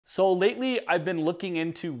So lately I've been looking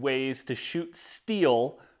into ways to shoot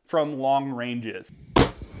steel from long ranges.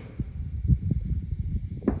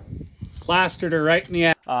 Plastered her right in the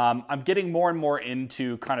ass. I'm getting more and more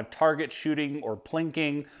into kind of target shooting or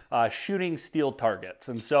plinking, shooting steel targets.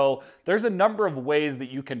 And so there's a number of ways that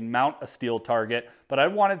you can mount a steel target, but I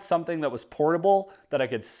wanted something that was portable, that I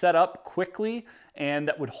could set up quickly, and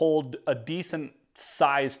that would hold a decent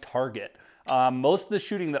sized target. Most of the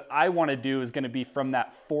shooting that I want to do is going to be from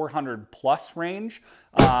that 400 plus range,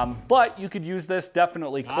 but you could use this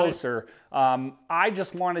definitely closer. I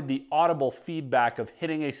just wanted the audible feedback of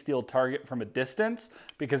hitting a steel target from a distance,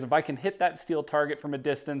 because if I can hit that steel target from a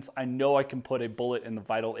distance, I know I can put a bullet in the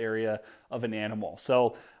vital area of an animal.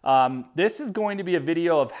 So this is going to be a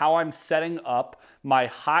video of how I'm setting up my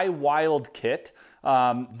High Wild kit.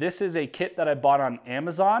 This is a kit that I bought on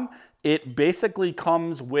Amazon. It basically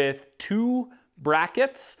comes with 2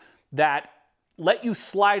 brackets that let you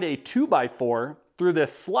slide a 2x4 through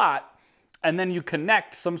this slot, and then you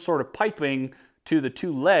connect some sort of piping to the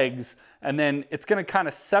 2 legs, and then it's going to kind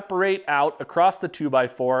of separate out across the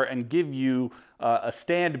 2x4 and give you a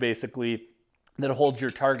stand basically that holds your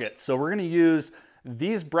target. So we're going to use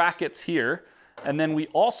these brackets here, and then we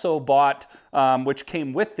also bought, which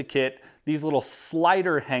came with the kit, these little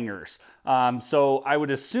slider hangers. So I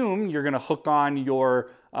would assume you're gonna hook on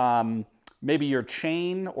your, maybe your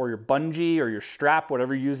chain or your bungee or your strap,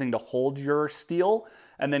 whatever you're using to hold your steel,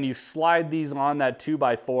 and then you slide these on that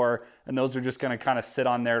 2x4, and those are just gonna kind of sit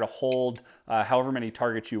on there to hold however many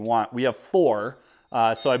targets you want. We have 4,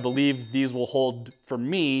 so I believe these will hold, for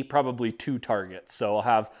me, probably 2 targets. So I'll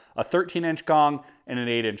have a 13-inch gong and an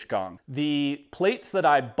 8-inch gong. The plates that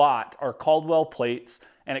I bought are Caldwell plates,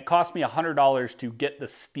 and it cost me $100 to get the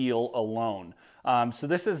steel alone. So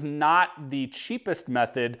this is not the cheapest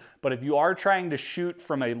method, but if you are trying to shoot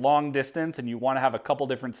from a long distance and you want to have a couple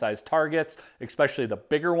different size targets, especially the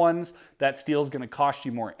bigger ones, that steel is going to cost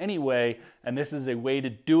you more anyway, and this is a way to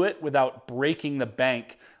do it without breaking the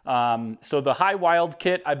bank. So the High Wild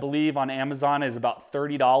kit, I believe on Amazon, is about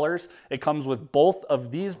 $30. It comes with both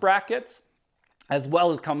of these brackets, as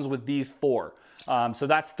well as comes with these 4. So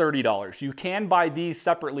that's $30. You can buy these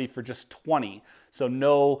separately for just $20. So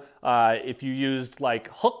no, if you used like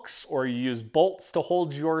hooks or you used bolts to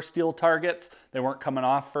hold your steel targets, they weren't coming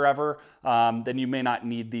off forever, then you may not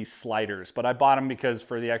need these sliders. But I bought them because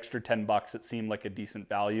for the extra 10 bucks, it seemed like a decent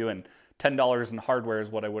value, and $10 in hardware is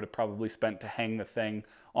what I would have probably spent to hang the thing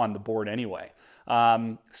on the board anyway.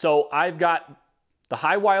 So I've got the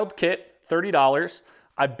High Wild kit, $30.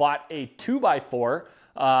 I bought a 2x4.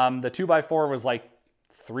 The 2x4 was like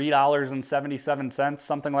 $3.77,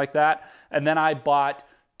 something like that. And then I bought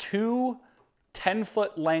 2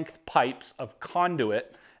 10-foot length pipes of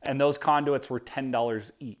conduit, and those conduits were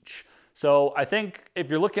 $10 each. So I think if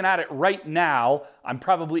you're looking at it right now, I'm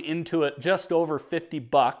probably into it just over 50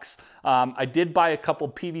 bucks. I did buy a couple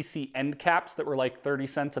PVC end caps that were like 30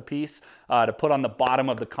 cents a piece to put on the bottom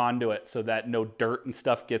of the conduit so that no dirt and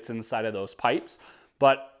stuff gets inside of those pipes.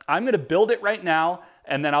 But I'm gonna build it right now,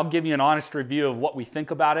 and then I'll give you an honest review of what we think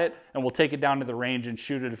about it, and we'll take it down to the range and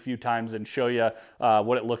shoot it a few times and show you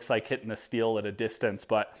what it looks like hitting the steel at a distance.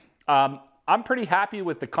 But I'm pretty happy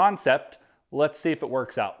with the concept. Let's see if it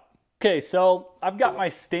works out. Okay, so I've got my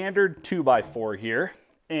standard 2x4 here,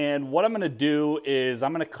 and what I'm gonna do is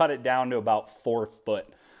I'm gonna cut it down to about 4 foot.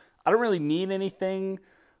 I don't really need anything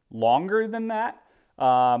longer than that.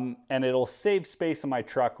 And it'll save space in my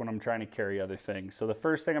truck when I'm trying to carry other things. So the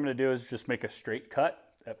first thing I'm gonna do is just make a straight cut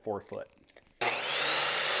at 4 foot.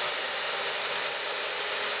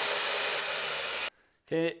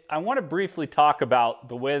 Okay, I wanna briefly talk about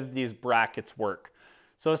the way that these brackets work.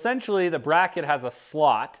 So essentially the bracket has a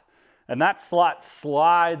slot, and that slot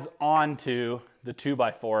slides onto the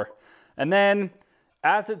 2x4. And then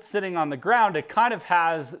as it's sitting on the ground, it kind of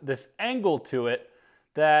has this angle to it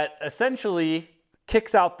that essentially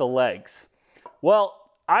kicks out the legs.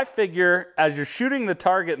 Well, I figure as you're shooting the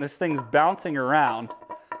target and this thing's bouncing around,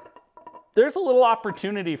 there's a little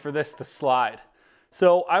opportunity for this to slide.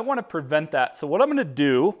 So I want to prevent that. So what I'm going to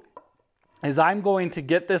do is I'm going to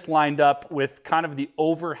get this lined up with kind of the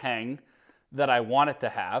overhang that I want it to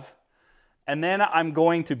have. And then I'm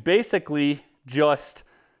going to basically just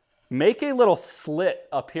make a little slit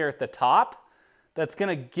up here at the top that's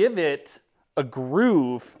going to give it a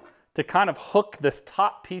groove to kind of hook this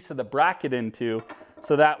top piece of the bracket into,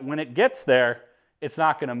 so that when it gets there, it's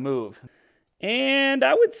not gonna move. And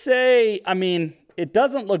I would say, I mean, it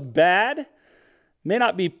doesn't look bad, may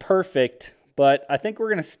not be perfect, but I think we're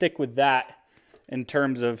gonna stick with that in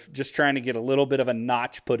terms of just trying to get a little bit of a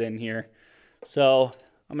notch put in here. So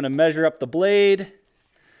I'm gonna measure up the blade,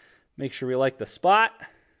 make sure we like the spot,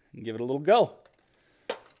 and give it a little go.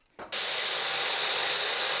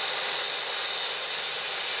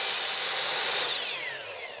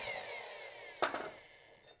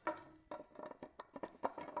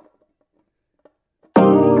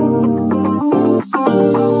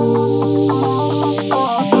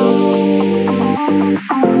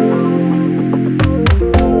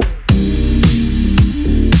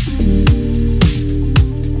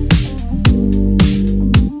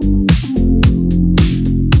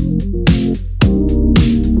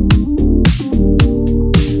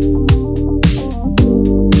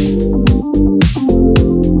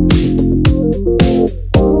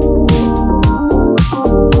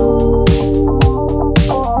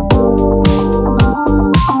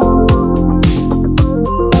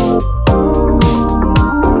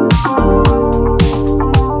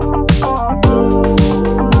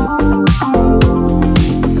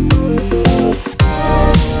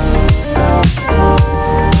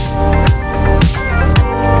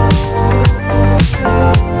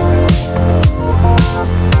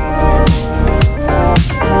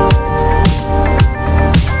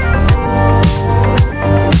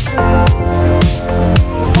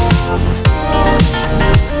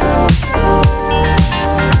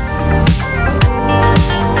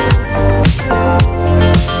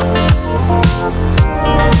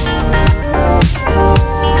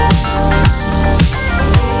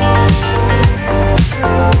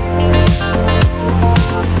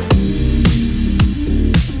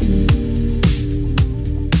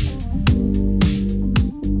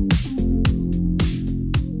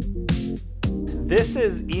 This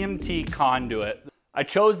is EMT conduit. I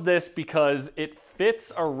chose this because it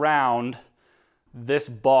fits around this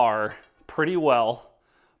bar pretty well,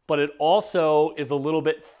 but it also is a little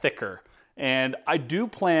bit thicker. And I do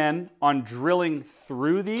plan on drilling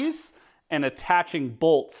through these and attaching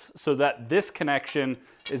bolts so that this connection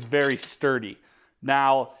is very sturdy.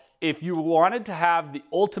 Now, if you wanted to have the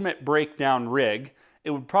ultimate breakdown rig,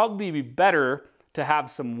 it would probably be better to have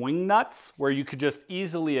some wing nuts where you could just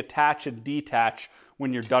easily attach and detach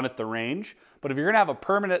when you're done at the range. But if you're gonna have a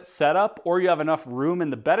permanent setup or you have enough room in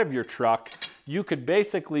the bed of your truck, you could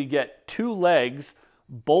basically get 2 legs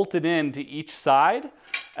bolted into each side,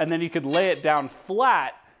 and then you could lay it down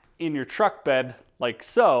flat in your truck bed like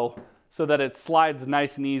so that it slides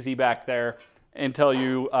nice and easy back there until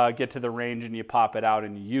you get to the range and you pop it out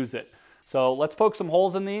and you use it. So let's poke some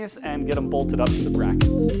holes in these and get them bolted up to the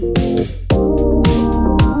brackets.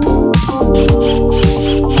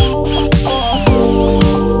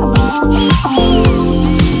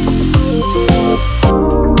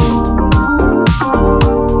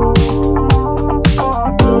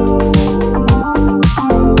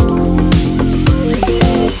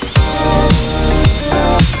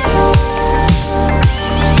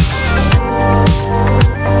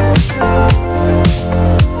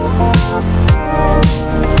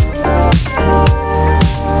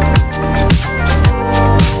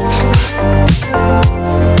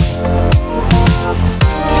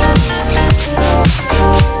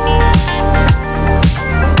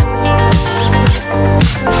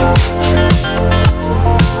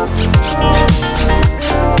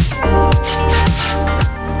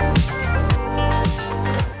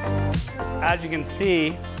 As you can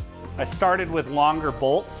see, I started with longer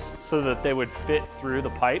bolts so that they would fit through the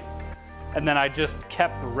pipe. And then I just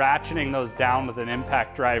kept ratcheting those down with an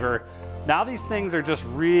impact driver. Now these things are just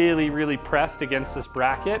really, really pressed against this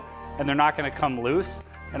bracket and they're not gonna come loose.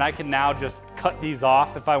 And I can now just cut these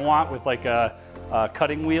off if I want with like a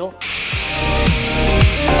cutting wheel.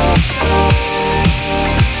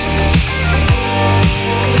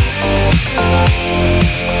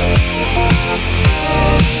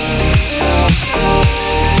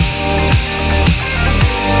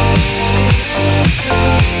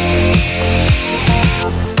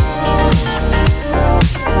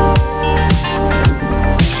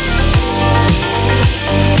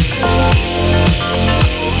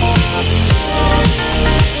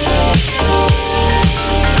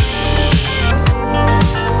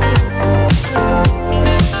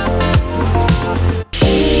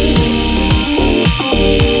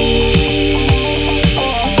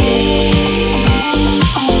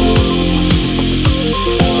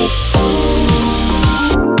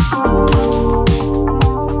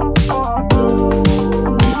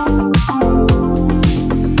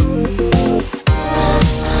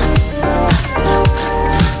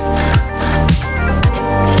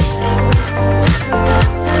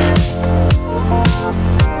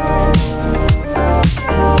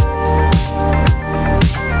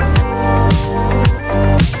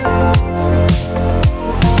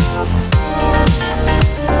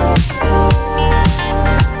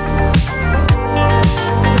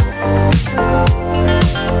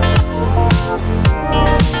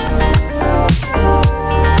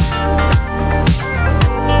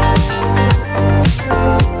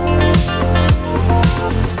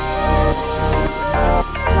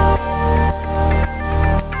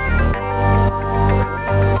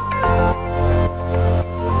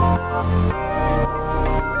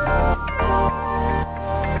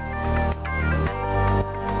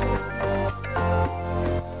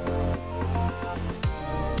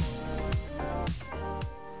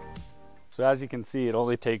 So as you can see, it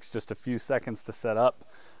only takes just a few seconds to set up.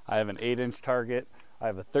 I have an 8-inch target. I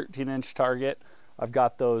have a 13-inch target. I've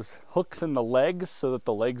got those hooks in the legs so that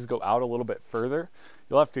the legs go out a little bit further.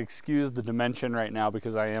 You'll have to excuse the dimension right now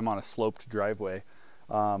because I am on a sloped driveway.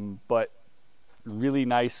 But really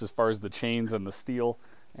nice as far as the chains and the steel,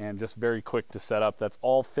 and just very quick to set up. That's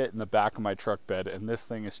all fit in the back of my truck bed, and this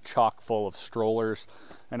thing is chock full of strollers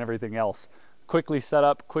and everything else. Quickly set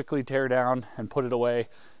up, quickly tear down and put it away,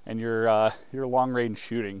 and you're long range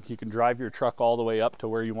shooting. You can drive your truck all the way up to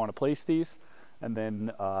where you want to place these, and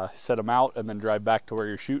then set them out, and then drive back to where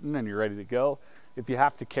you're shooting, and you're ready to go. If you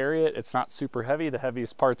have to carry it, it's not super heavy. The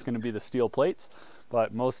heaviest part's going to be the steel plates,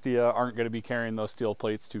 but most of you aren't going to be carrying those steel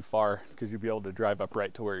plates too far because you'll be able to drive up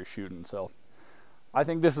right to where you're shooting. So I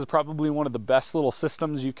think this is probably one of the best little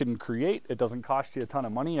systems you can create. It doesn't cost you a ton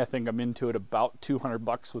of money. I think I'm into it about 200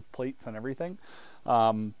 bucks with plates and everything.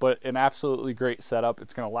 But an absolutely great setup.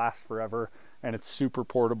 It's going to last forever, and it's super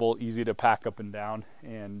portable, easy to pack up and down.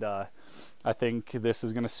 And I think this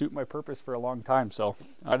is going to suit my purpose for a long time. So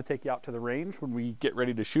I'm going to take you out to the range when we get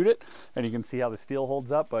ready to shoot it, and you can see how the steel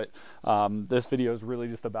holds up. But this video is really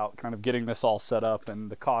just about kind of getting this all set up and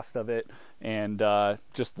the cost of it, and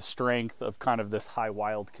just the strength of kind of this high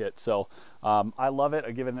wild kit. So I love it.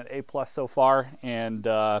 I give it an A+ so far, and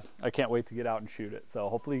I can't wait to get out and shoot it. So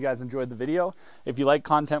hopefully you guys enjoyed the video. If you like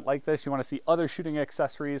content like this, you want to see other shooting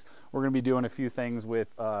accessories, we're going to be doing a few things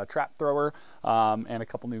with trap thrower and a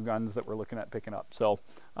couple new guns that we're looking at picking up. So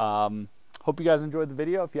hope you guys enjoyed the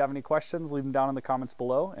video. If you have any questions, leave them down in the comments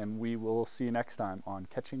below, and we will see you next time on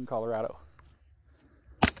Catching Colorado.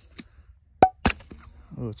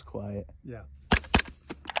 Oh, it's quiet. Yeah.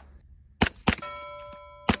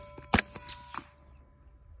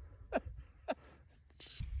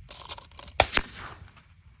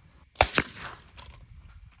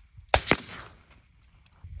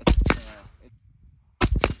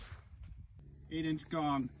 Eight-inch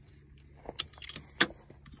gong.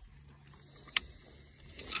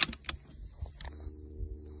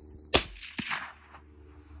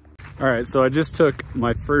 All right, so I just took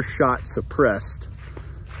my first shot suppressed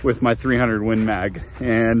with my 300 Win Mag,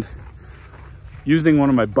 and using one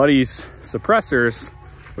of my buddy's suppressors,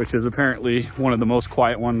 which is apparently one of the most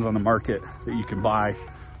quiet ones on the market that you can buy.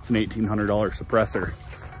 It's an $1,800 suppressor.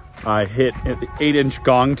 I hit an 8-inch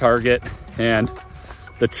gong target, and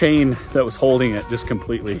the chain that was holding it just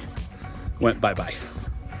completely went bye-bye.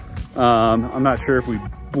 I'm not sure if we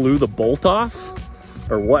blew the bolt off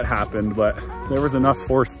or what happened, but there was enough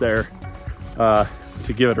force there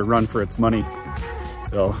to give it a run for its money.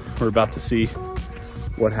 So we're about to see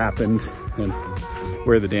what happened and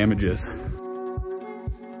where the damage is.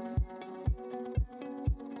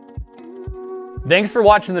 Thanks for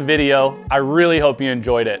watching the video. I really hope you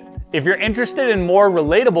enjoyed it. If you're interested in more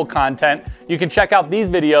relatable content, you can check out these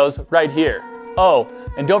videos right here. Oh,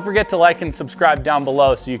 and don't forget to like and subscribe down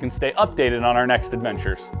below so you can stay updated on our next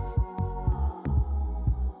adventures.